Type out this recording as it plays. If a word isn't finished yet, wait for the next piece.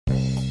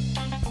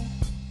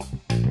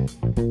Hey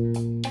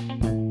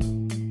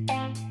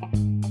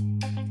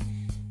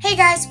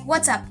guys,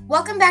 what's up?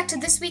 Welcome back to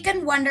This Week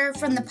in Wonder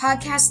from the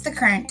podcast The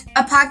Current,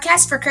 a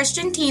podcast for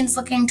Christian teens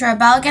looking to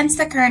rebel against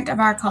the current of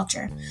our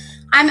culture.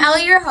 I'm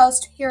Ellie, your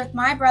host, here with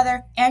my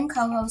brother and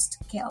co-host,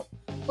 Caleb.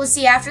 We'll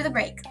see you after the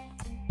break.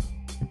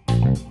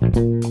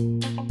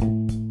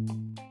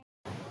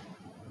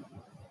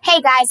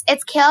 Hey guys,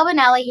 it's Caleb and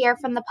Ellie here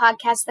from the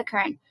podcast The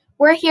Current.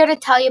 We're here to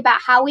tell you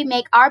about how we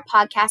make our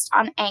podcast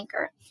on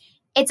Anchor.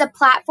 It's a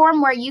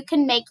platform where you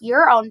can make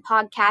your own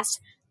podcast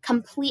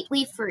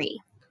completely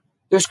free.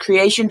 There's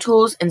creation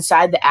tools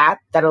inside the app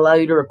that allow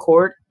you to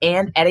record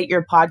and edit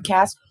your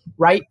podcast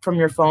right from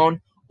your phone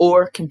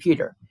or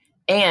computer.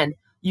 And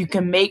you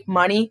can make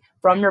money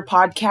from your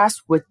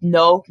podcast with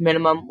no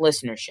minimum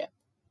listenership.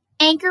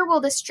 Anchor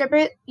will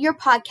distribute your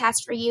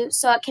podcast for you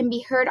so it can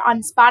be heard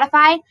on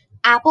Spotify,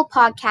 Apple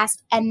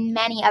Podcasts, and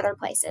many other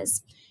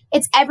places.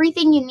 It's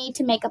everything you need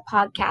to make a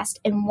podcast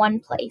in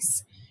one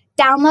place.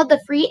 Download the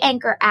free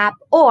Anchor app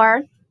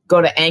or go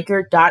to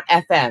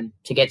anchor.fm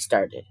to get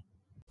started.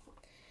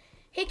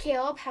 Hey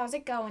Caleb, how's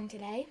it going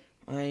today?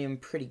 I am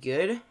pretty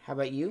good. How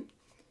about you?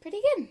 Pretty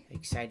good.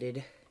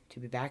 Excited to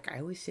be back. I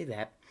always say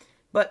that.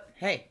 But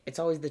hey, it's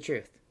always the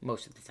truth,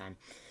 most of the time.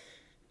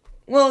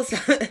 Well,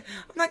 I'm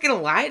not going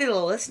to lie to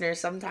the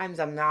listeners. Sometimes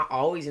I'm not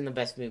always in the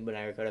best mood when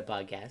I record a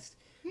podcast.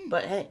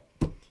 But hey,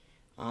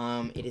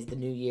 it is the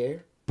new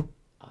year.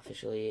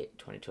 Officially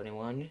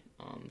 2021.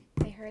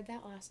 They heard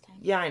that last time.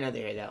 Yeah, I know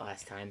they heard that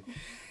last time.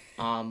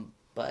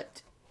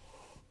 But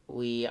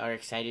we are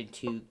excited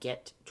to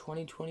get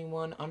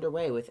 2021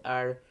 underway with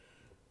our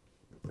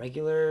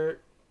regular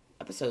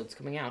episodes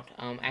coming out.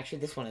 Actually,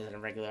 this one isn't a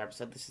regular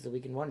episode. This is a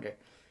Week in Wonder.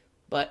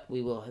 But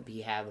we will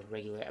have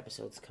regular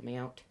episodes coming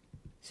out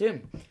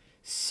soon.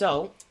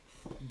 So,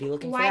 be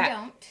looking for that. Why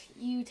don't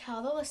you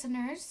tell the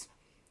listeners...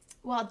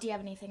 Well, do you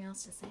have anything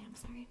else to say? I'm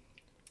sorry.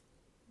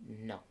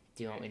 No.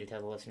 Do you want me to tell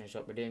the listeners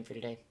what we're doing for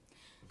today?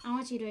 I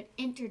want you to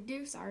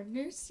introduce our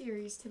new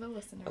series to the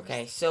listeners.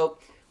 Okay, so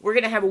we're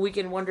going to have a Week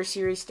in Wonder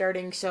series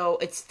starting. So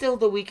it's still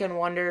the Week in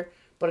Wonder,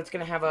 but it's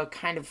going to have a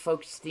kind of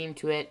focused theme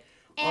to it.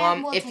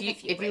 And we'll if take you a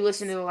few if you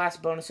listen to the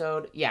last bonus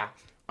ode,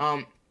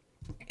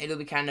 it'll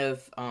be kind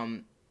of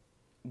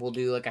we'll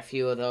do like a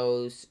few of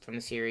those from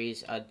the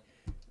series,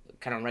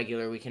 kind of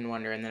regular Week in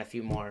Wonder, and then a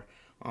few more,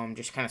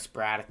 just kind of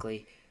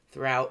sporadically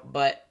throughout.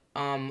 But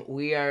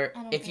we are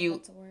I don't think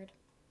that's a word.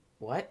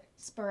 What?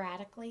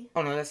 Sporadically?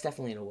 Oh, no, that's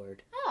definitely a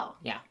word. Oh.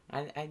 Yeah,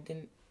 I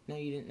didn't know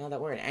you didn't know that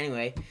word.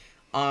 Anyway,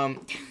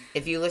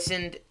 if you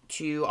listened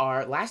to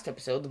our last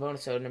episode, the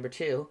bonus episode number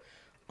 2,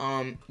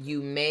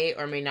 you may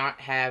or may not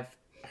have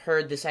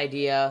heard this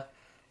idea.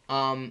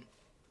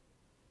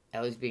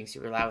 Ellie's being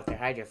super loud with her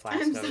Hydro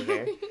Flask over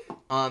here.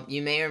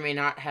 You may or may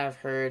not have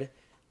heard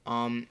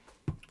one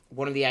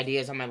of the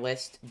ideas on my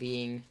list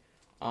being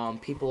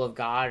people of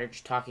God, or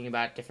just talking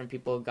about different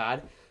people of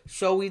God.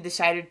 So we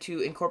decided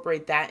to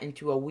incorporate that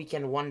into a Week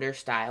in Wonder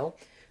style.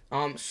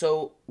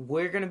 So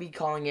we're going to be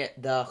calling it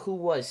the Who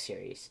Was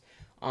series.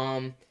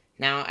 Now,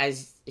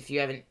 as if you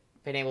haven't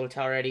been able to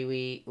tell already,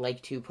 we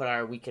like to put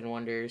our Week in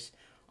Wonders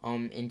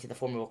into the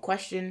form of a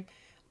question.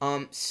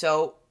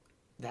 So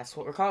that's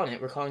what we're calling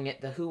it. We're calling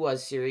it the Who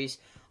Was series.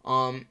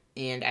 And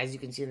as you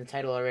can see in the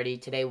title already,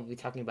 today we'll be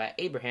talking about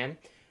Abraham.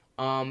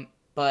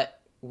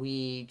 But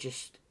we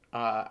just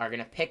are going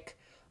to pick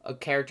a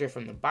character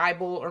from the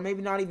Bible, or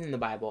maybe not even the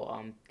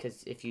Bible,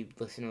 because if you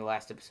listen to the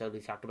last episode,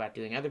 we talked about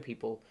doing other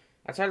people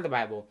outside of the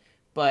Bible,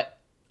 but,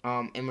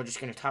 and we're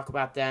just going to talk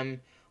about them,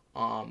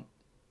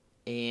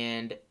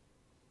 and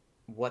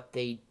what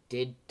they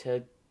did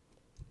to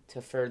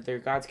further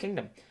God's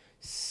kingdom.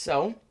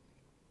 So,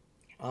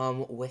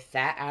 with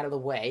that out of the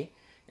way,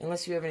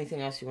 unless you have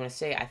anything else you want to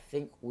say, I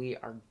think we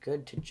are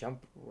good to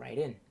jump right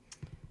in.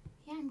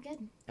 Yeah, I'm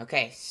good.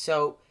 Okay,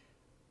 so,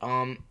 as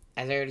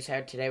I already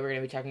said, today we're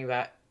going to be talking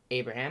about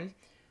Abraham,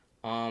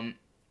 and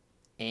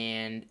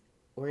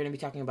we're going to be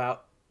talking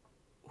about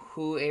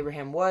who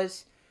Abraham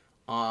was,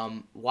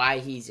 why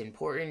he's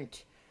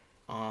important,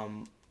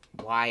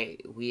 why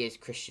we as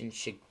Christians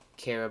should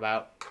care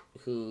about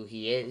who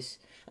he is.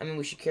 I mean,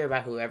 we should care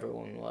about who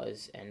everyone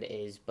was and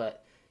is,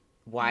 but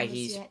why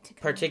he's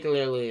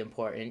particularly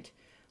important.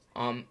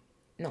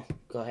 No,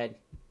 go ahead.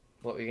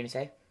 What were you going to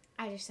say?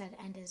 I just said,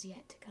 and is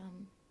yet to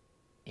come.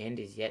 And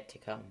is yet to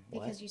come.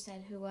 What? Because you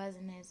said who was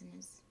and is and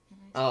is.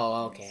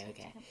 Oh, okay.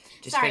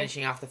 Just Sorry.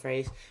 finishing off the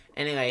phrase.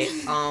 Anyway,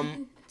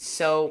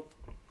 so,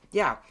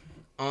 yeah.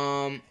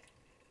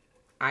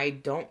 I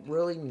don't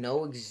really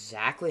know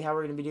exactly how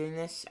we're going to be doing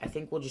this. I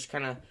think we'll just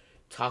kind of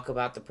talk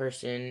about the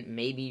person,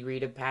 maybe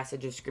read a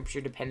passage of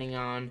scripture depending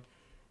on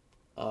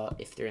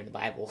if they're in the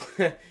Bible,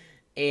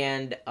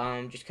 and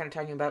just kind of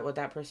talking about what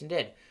that person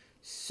did.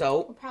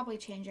 So we'll probably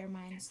change our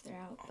minds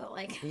throughout,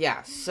 but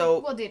yeah.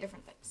 So we'll do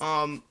different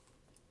things.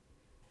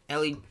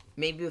 Ellie,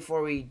 maybe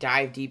before we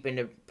dive deep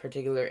into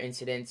particular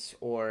incidents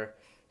or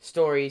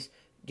stories,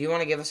 do you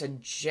want to give us a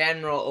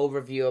general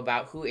overview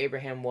about who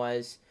Abraham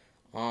was,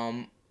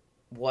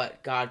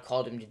 what God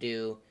called him to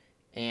do,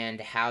 and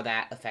how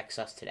that affects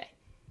us today?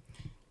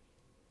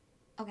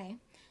 Okay.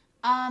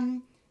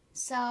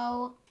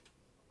 So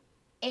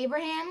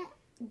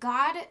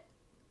God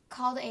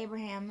called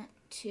Abraham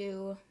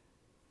to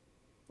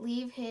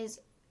leave his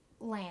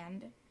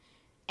land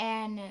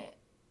and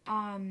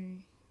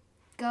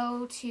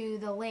go to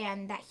the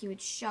land that he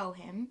would show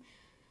him.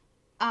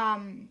 Go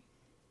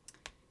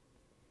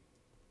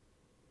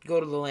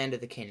to the land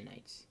of the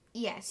Canaanites.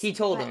 Yes. He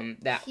told him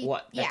that's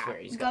where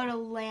he's going. Go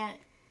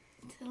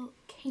to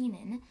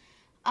Canaan.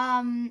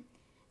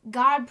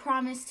 God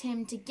promised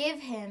him to give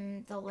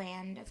him the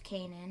land of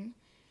Canaan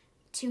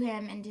to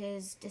him and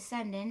his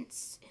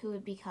descendants, who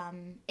would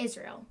become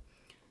Israel.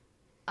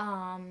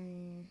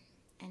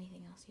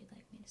 Anything else you'd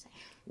like me to say?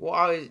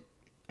 Well,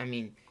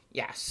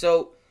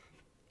 so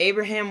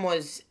Abraham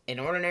was an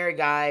ordinary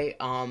guy.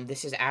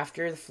 This is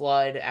after the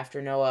flood,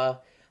 after Noah.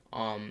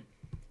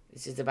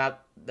 This is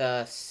about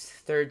the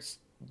third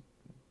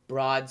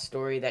broad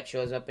story that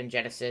shows up in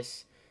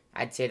Genesis.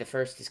 I'd say the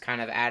first is kind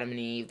of Adam and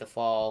Eve, the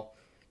fall.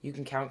 You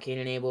can count Cain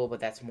and Abel, but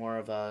that's more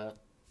of a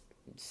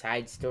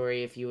side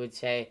story, if you would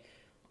say.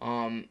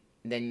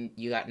 Then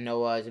you got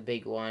Noah as a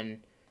big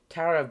one.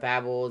 Tower of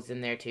Babel is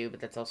in there too, but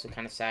that's also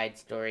kind of side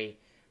story.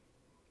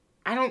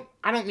 I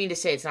don't mean to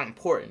say it's not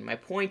important. My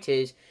point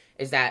is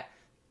that,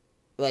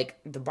 like,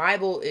 the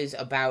Bible is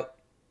about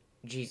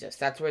Jesus.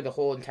 That's where the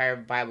whole entire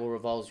Bible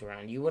revolves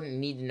around. You wouldn't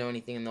need to know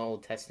anything in the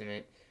Old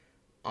Testament.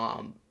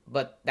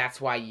 But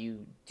that's why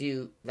you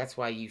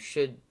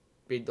should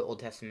read the Old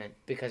Testament,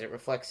 because it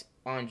reflects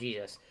on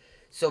Jesus.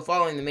 So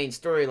following the main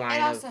storyline,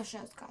 it also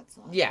shows God's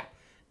love. Yeah,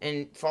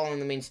 and following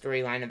the main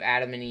storyline of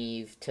Adam and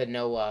Eve to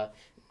Noah,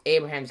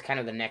 Abraham's kind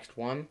of the next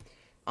one.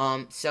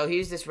 So he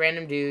was this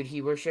random dude.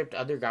 He worshipped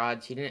other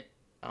gods. He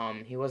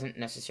wasn't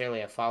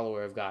necessarily a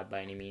follower of God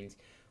by any means.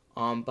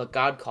 But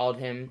God called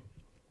him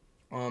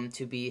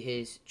to be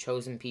his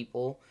chosen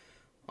people.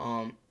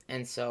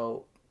 And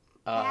so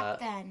back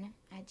then,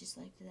 I'd just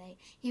like to say,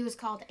 he was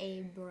called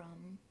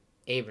Abram.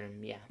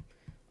 Abram, yeah.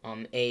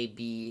 Abram,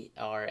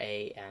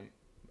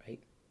 right?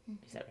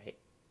 Is that right?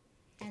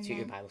 That's what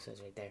your Bible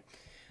says right there.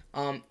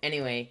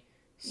 Anyway,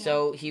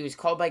 so he was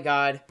called by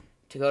God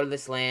to go to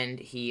this land.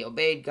 He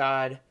obeyed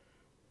God,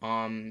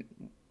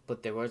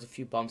 but there was a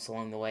few bumps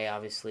along the way,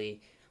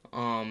 obviously.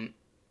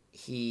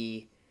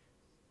 He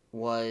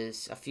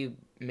was a few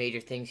major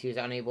things. He was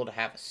unable to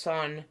have a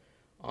son.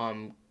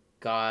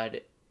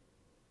 God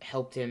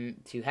helped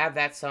him to have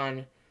that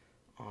son.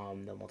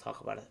 Then we'll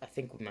talk about it. I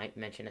think we might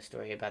mention a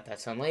story about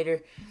that son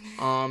later.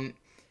 And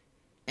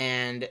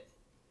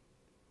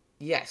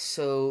yes,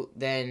 so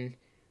then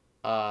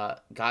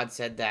God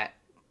said that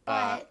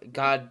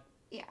God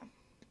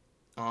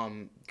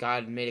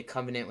made a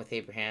covenant with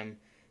Abraham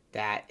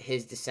that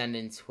his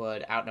descendants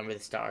would outnumber the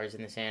stars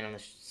and the sand on the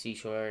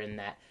seashore, and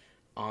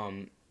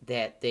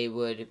that they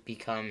would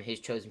become his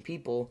chosen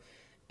people.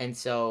 And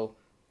so,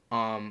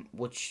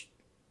 which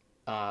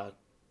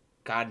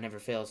God never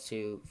fails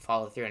to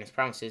follow through on his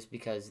promises,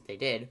 because they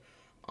did.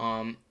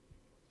 And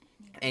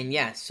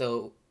yeah,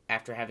 so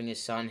after having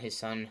his son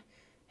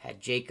had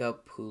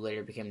Jacob, who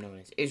later became known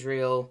as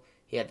Israel.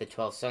 He had the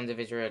 12 sons of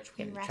Israel, which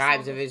became the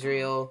tribes of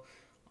Israel.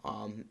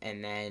 And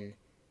then,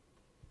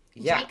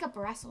 Jacob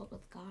wrestled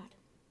with God.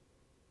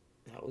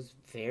 That was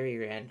very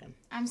random.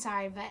 I'm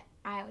sorry, but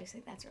I always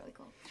think that's really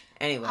cool.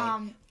 Anyway,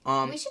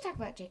 we should talk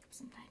about Jacob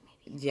sometime,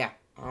 maybe. Yeah,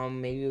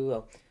 maybe we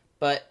will.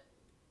 But,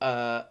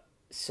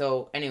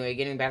 so anyway,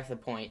 getting back to the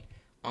point,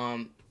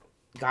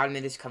 God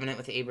made this covenant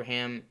with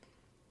Abraham,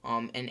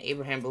 and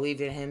Abraham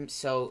believed in him,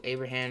 so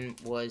Abraham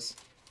was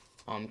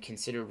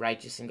considered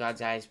righteous in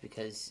God's eyes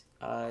because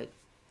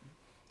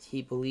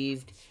he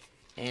believed,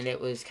 and it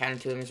was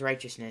counted to him as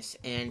righteousness.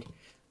 And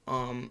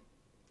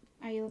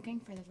are you looking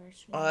for the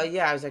verse?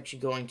 Yeah, I was actually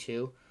going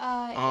to.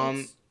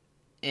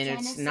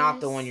 It's not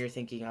the one you're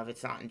thinking of.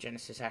 It's not in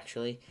Genesis,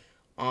 actually.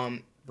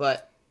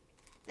 But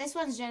this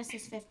one's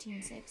Genesis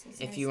 15:6.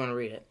 If you want to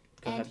read it.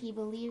 Go ahead. He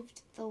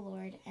believed the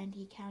Lord, and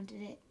he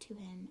counted it to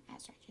him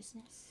as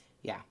righteousness.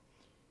 Yeah.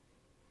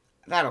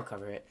 That'll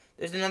cover it.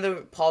 There's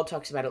another, Paul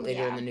talks about it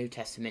later in the New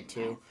Testament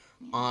too.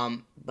 Yeah.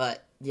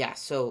 But yeah,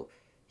 so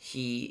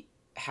he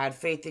had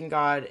faith in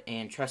God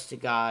and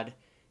trusted God.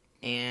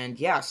 And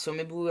yeah, so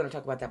maybe we're going to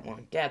talk about that more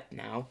in depth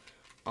now.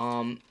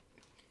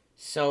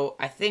 So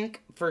I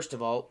think, first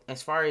of all, I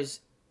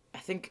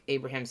think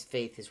Abraham's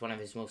faith is one of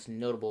his most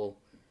notable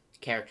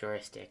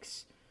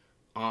characteristics.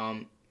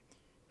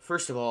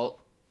 First of all,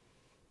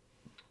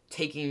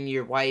 taking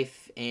your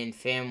wife and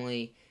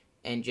family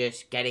and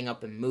just getting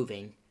up and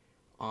moving.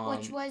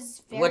 Which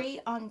was very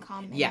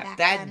uncommon. Yeah,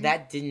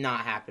 that did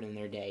not happen in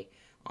their day.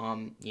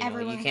 You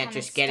can't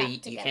just get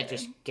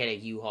a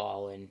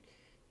U-Haul and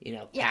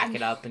pack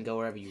it up and go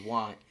wherever you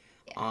want.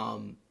 Yeah.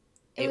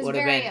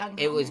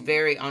 It was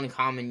very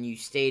uncommon. You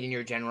stayed in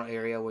your general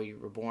area where you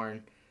were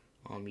born.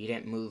 You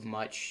didn't move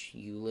much.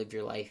 You lived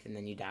your life and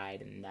then you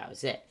died, and that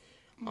was it.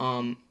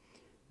 Mm-hmm.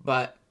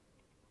 But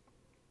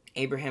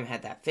Abraham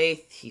had that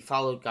faith. He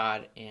followed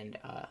God, and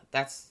I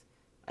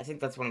think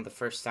that's one of the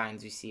first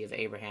signs we see of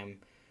Abraham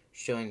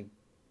showing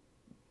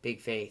big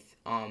faith.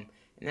 And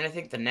then I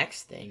think the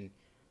next thing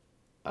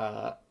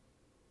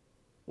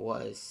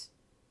was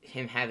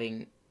him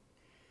having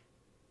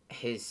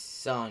his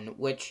son,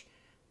 which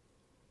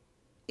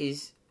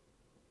is,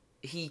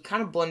 he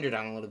kind of blundered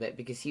on a little bit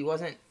because he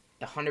wasn't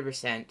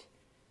 100%,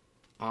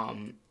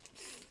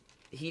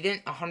 he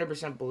didn't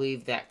 100%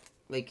 believe that,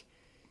 like,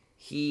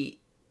 he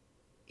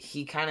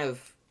kind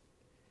of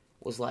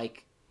was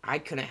like, I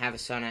couldn't have a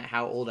son at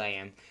how old I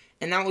am.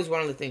 And that was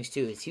one of the things,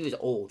 too, is he was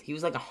old. He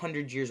was like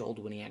 100 years old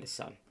when he had a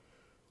son.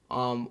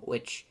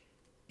 Which,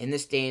 in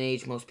this day and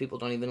age, most people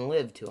don't even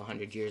live to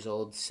 100 years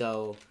old.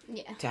 So,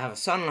 Yeah. to have a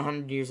son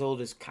 100 years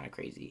old is kind of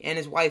crazy. And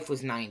his wife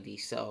was 90,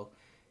 so,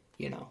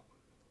 you know,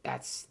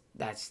 that's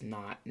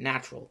not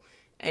natural.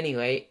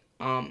 Anyway,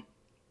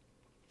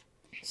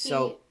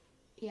 so...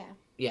 Yeah.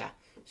 Yeah.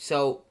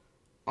 So,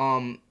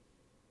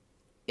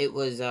 it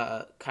was,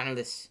 kind of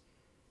this...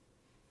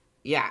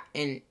 Yeah,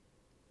 and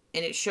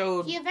it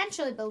showed... He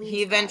eventually believed.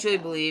 He eventually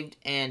believed,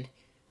 and,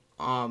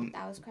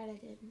 that was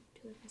credited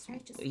to his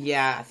righteousness.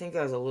 Yeah, I think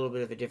that was a little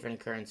bit of a different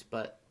occurrence,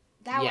 but...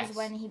 That yes. was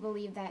when he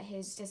believed that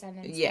his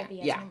descendants would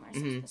be as numerous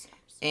as the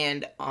stars.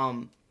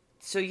 And,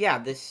 so yeah,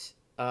 this,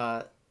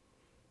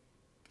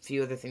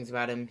 few other things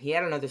about him. He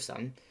had another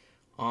son,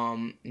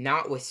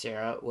 not with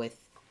Sarah, with,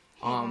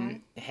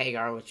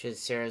 Hagar, which is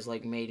Sarah's,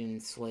 like, maiden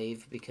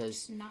slave,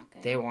 because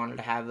they wanted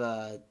to have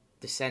a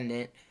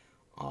descendant.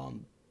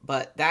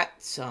 But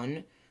that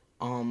son,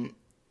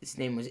 his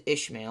name was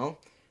Ishmael.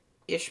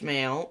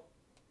 Ishmael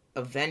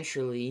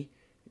eventually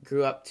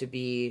grew up to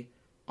be,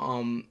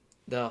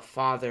 the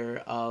father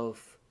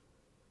of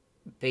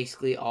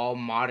basically all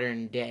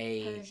modern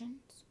day...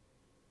 Persians?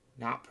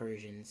 Not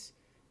Persians.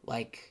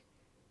 Like,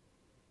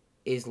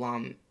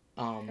 Islam,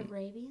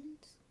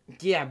 Arabians?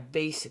 Yeah,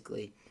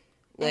 basically.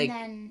 Like, and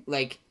then...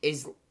 like,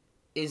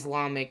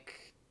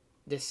 Islamic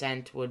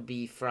descent would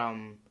be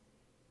from,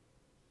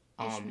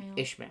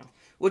 Ishmael.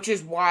 Which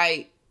is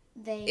why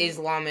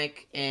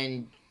Islamic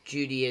and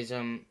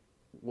Judaism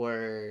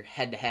were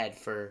head-to-head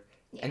for,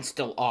 and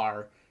still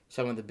are,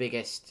 some of the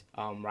biggest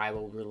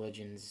rival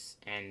religions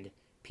and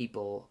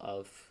people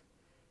of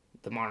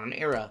the modern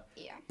era.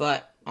 Yeah.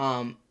 But,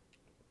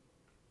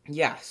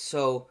 yeah,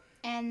 so...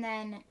 And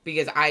then...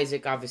 Because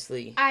Isaac,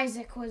 obviously...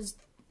 Isaac was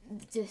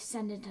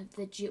descendant of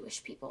the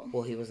Jewish people.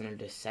 Well, he wasn't a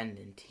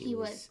descendant. He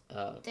was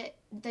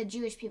the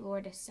Jewish people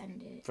were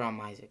descended... From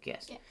Isaac,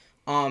 yes.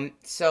 Yeah.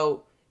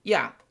 So,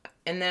 yeah.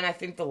 And then I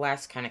think the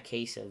last kind of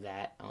case of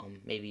that,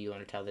 maybe you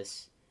want to tell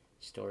this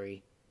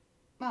story.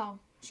 Oh,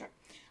 sure.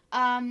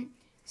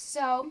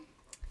 So,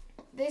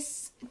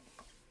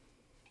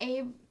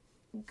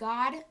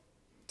 God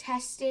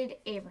tested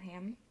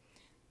Abraham,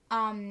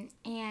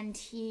 and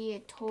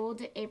he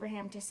told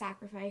Abraham to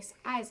sacrifice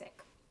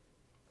Isaac,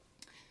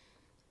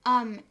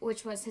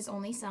 which was his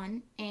only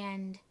son,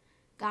 and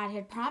God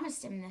had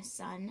promised him this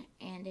son,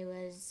 and it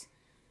was,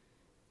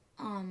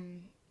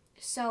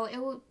 so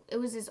it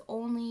was his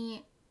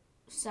only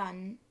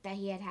son that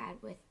he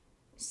had with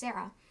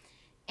Sarah,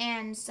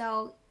 and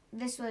so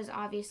this was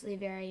obviously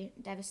very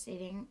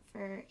devastating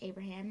for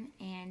Abraham,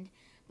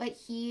 but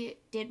he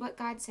did what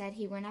God said.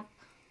 He went up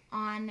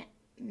on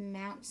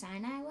Mount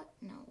Sinai.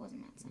 No, it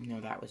wasn't Mount Sinai. No,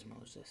 that was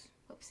Moses.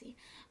 Whoopsie.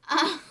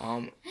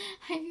 I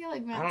feel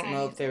like Mount Sinai. I don't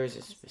know if there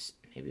was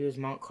maybe it was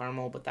Mount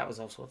Carmel, but that was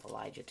also with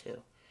Elijah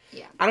too.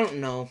 Yeah. I don't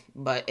know,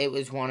 but it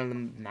was one of the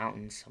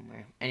mountains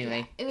somewhere.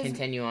 Anyway,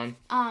 continue on.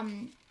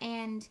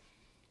 And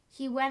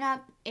he went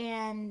up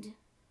and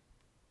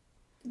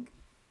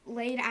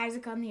laid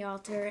Isaac on the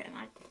altar, and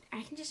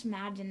I can just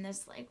imagine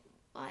this, like,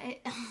 what?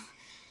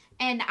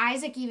 And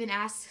Isaac even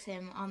asks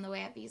him on the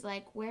way up, he's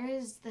like, where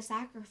is the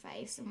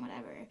sacrifice and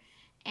whatever?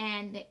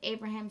 And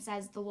Abraham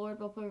says, the Lord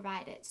will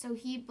provide it. So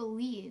he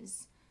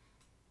believes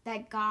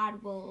that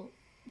God will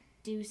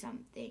do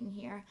something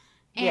here.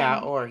 And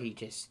yeah, or he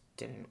just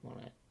didn't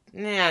want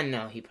to.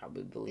 No, he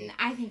probably believed.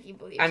 I think he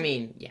believed. I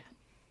mean, yeah.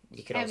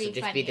 You could also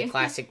just be the funny.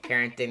 classic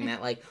parent thing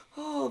that, like,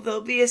 oh,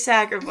 there'll be a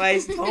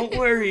sacrifice, don't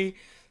worry.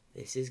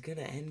 This is going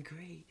to end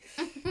great.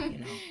 You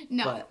know?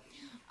 No. But,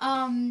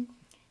 and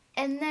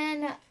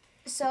then,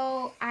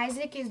 so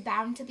Isaac is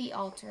bound to the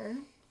altar,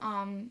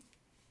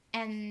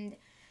 and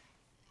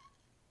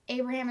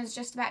Abraham is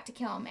just about to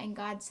kill him, and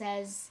God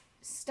says,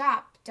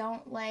 stop,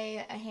 don't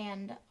lay a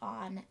hand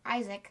on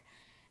Isaac.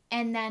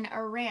 And then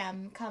a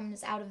ram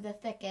comes out of the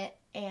thicket,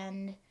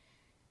 and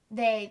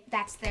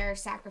that's their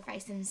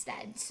sacrifice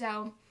instead.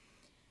 So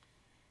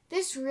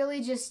this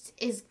really just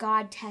is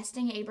God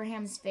testing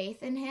Abraham's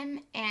faith in him,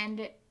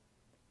 and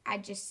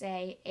I'd just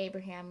say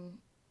Abraham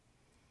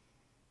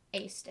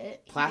aced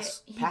it.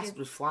 Passed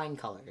with flying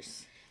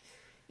colors.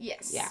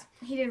 Yes. Yeah.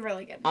 He did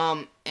really good.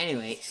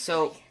 Anyway,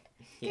 so...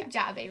 Yeah. Good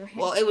job, Abraham.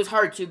 Well, it was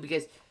hard, too,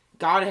 because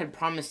God had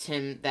promised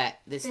him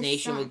that this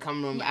nation son would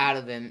come out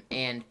of him,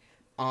 and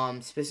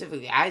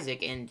specifically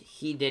Isaac, and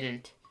he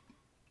didn't...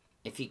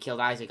 If he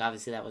killed Isaac,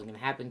 obviously that wasn't going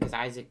to happen, because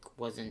Isaac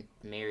wasn't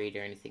married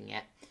or anything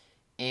yet.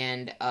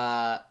 And,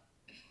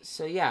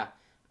 so yeah,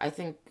 I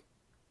think...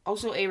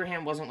 Also,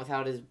 Abraham wasn't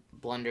without his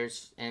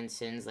blunders and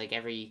sins, like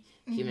every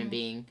human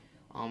being.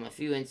 A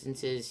few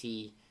instances,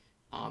 he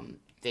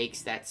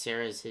fakes that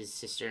Sarah's his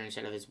sister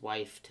instead of his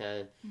wife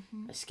to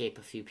escape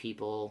a few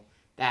people.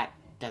 That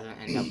doesn't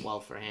end up well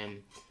for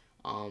him.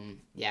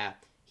 Yeah,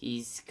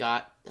 he's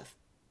got a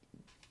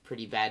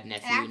pretty bad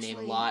nephew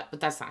named Lot, but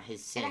that's not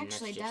his sin. It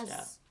actually that's just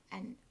does,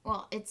 and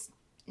well, it's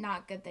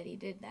not good that he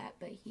did that,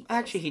 but he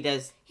actually he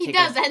does. He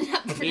does end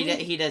up.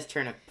 He does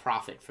turn a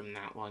profit from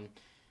that one,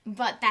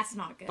 but that's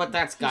not good. But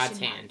that's God's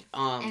hand.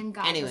 And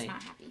God anyway, was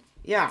not happy.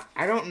 Yeah,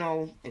 I don't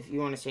know if you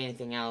want to say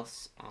anything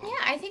else. Yeah,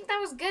 I think that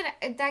was good.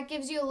 That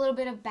gives you a little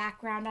bit of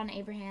background on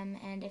Abraham,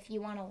 and if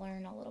you want to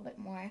learn a little bit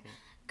more,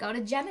 go to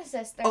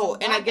Genesis.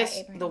 And I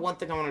guess the one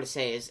thing I wanted to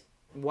say is,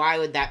 why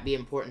would that be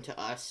important to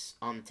us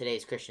today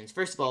as Christians?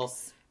 First of all,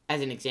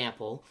 as an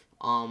example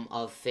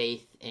of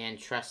faith and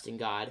trust in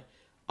God.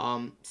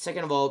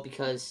 Second of all,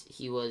 because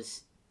he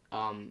was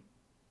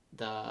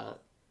the...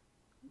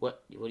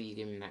 What are you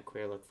giving that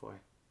queer look for?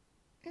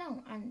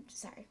 No, I'm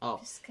sorry. Oh.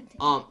 Just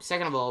continue.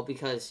 Second of all,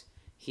 because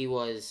he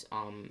was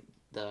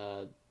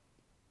the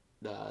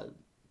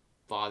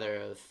father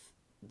of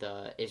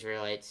the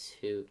Israelites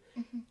who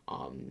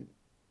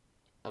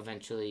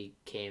eventually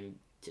came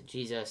to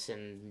Jesus,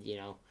 and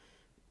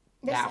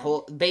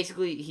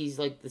basically he's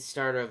like the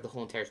starter of the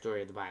whole entire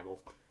story of the Bible,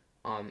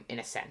 in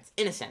a sense,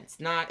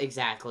 not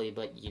exactly,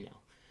 but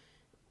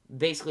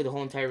basically the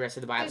whole entire rest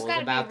of the Bible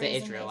is about the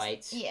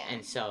Israelites,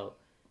 and so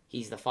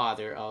he's the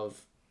father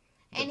of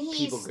the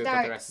people group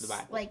of the rest of the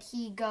Bible. Like,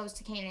 he goes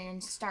to Canaan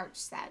and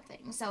starts that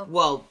thing. So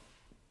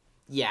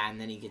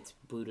and then he gets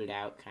booted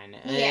out, kind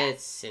of. Yeah.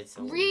 It's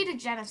read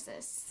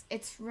Genesis.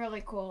 It's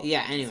really cool.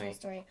 Yeah. Anyway.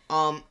 Story.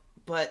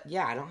 But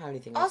yeah, I don't have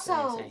anything else to say.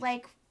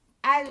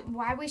 Also,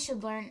 why we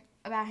should learn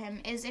about him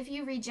is if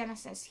you read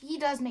Genesis, he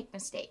does make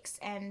mistakes,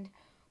 and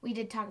we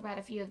did talk about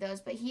a few of those,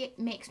 but he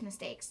makes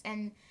mistakes,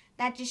 and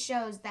that just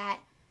shows that.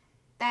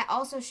 That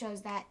also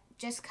shows that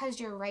just because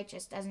you're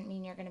righteous doesn't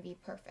mean you're going to be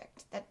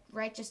perfect. That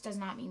righteous does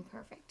not mean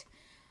perfect.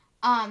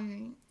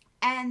 And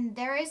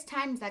there is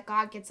times that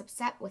God gets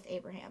upset with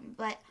Abraham,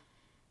 but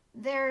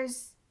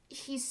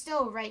he's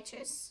still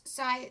righteous.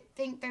 So I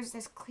think there's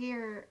this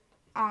clear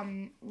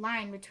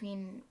line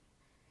between,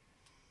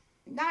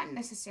 not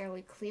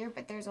necessarily clear,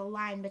 but there's a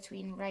line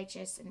between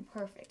righteous and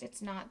perfect.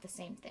 It's not the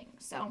same thing.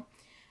 So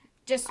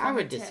I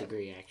would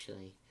disagree,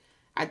 actually.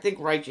 I think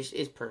righteous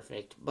is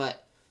perfect,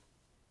 but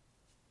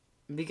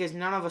because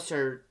none of us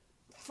are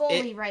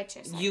fully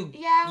righteous.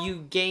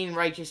 You gain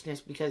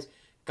righteousness because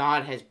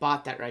God has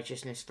bought that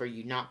righteousness for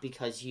you, not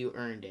because you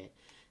earned it.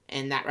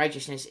 And that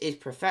righteousness is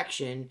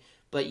perfection,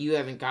 but you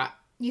haven't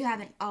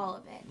all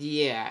of it.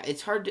 Yeah,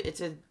 it's hard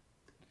to,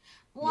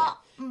 what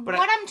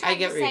I'm trying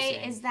to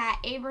say is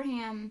that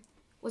Abraham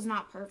was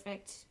not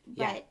perfect,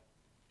 but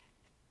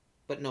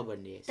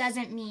nobody is.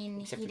 Doesn't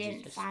mean he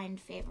didn't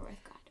find favor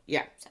with God.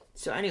 Yeah.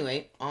 So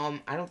anyway,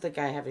 I don't think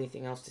I have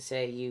anything else to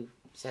say. You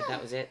said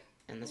that was it.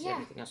 Unless you have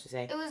anything else to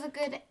say. It was a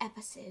good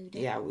episode.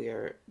 Yeah, we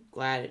are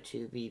glad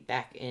to be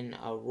back in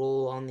a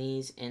roll on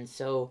these. And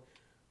so,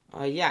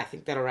 I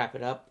think that'll wrap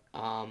it up.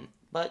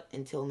 But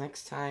until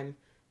next time,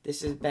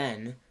 this has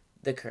been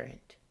The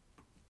Current.